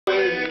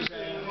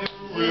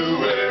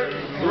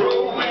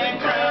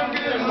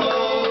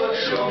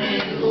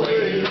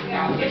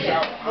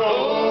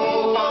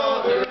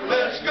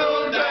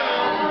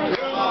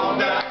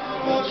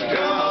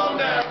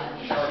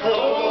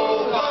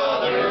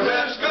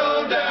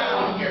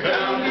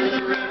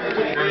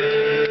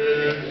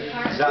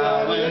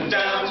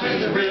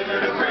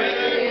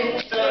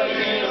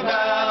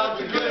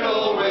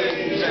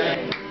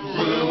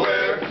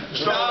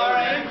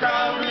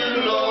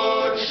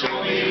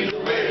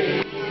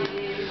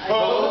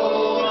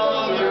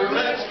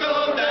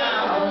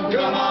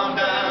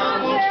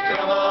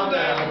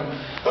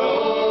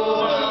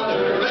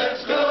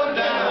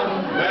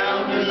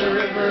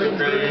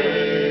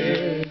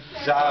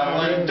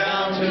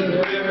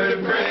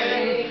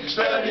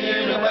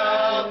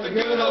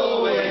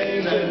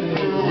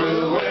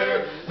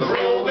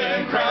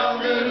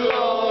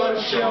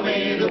show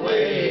me the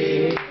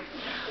way.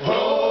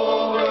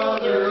 Oh,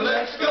 brother,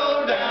 let's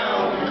go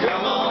down.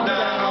 Come on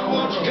down,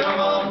 won't you come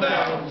on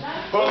down?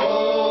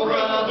 Oh,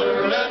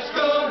 brother, let's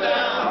go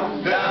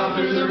down, down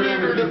to the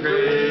river to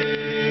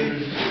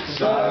pray.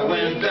 So I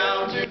went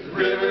down to the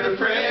river to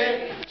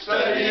pray,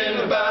 studying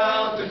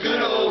about the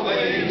good old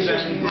ways,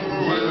 and who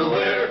will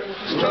wear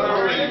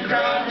starry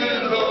crown,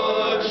 good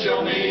Lord,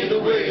 show me the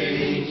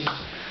way.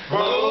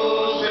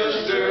 Oh,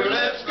 sister,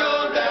 let's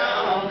go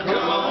down,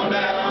 come on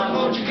down,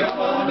 won't you come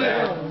on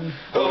down?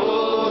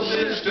 Oh,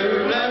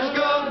 sister, let's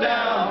go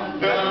down,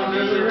 down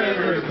to the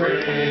river to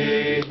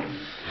pray.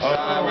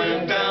 I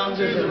went down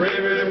to the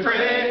river to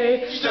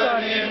pray,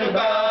 studying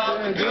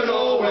about the good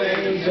old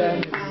ways,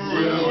 and who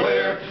will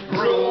wear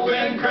robe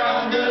and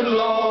crown, good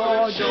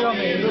Lord, show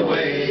me the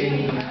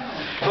way.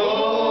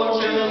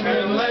 Oh,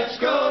 children, let's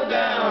go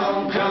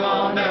down, come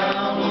on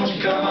down, won't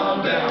you come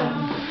on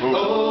down?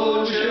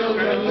 Oh,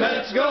 children,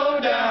 let's go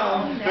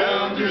down,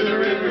 down to the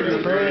river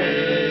to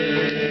pray.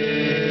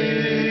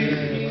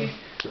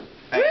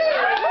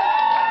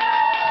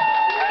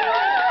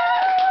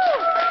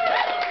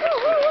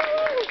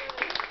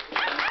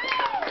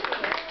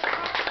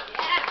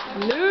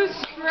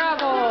 Loose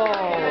gravel.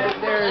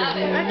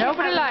 There's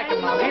nobody like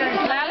them out here in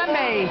Clallam.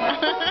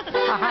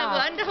 Have a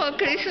wonderful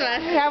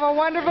Christmas. Have a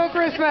wonderful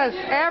Christmas.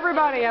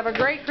 Everybody have a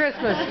great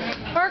Christmas.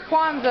 Or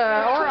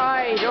Kwanzaa, or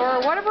Eid, or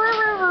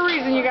whatever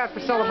reason you got for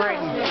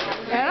celebrating.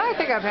 And I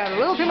think I've had a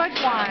little too much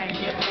wine.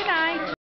 Good night.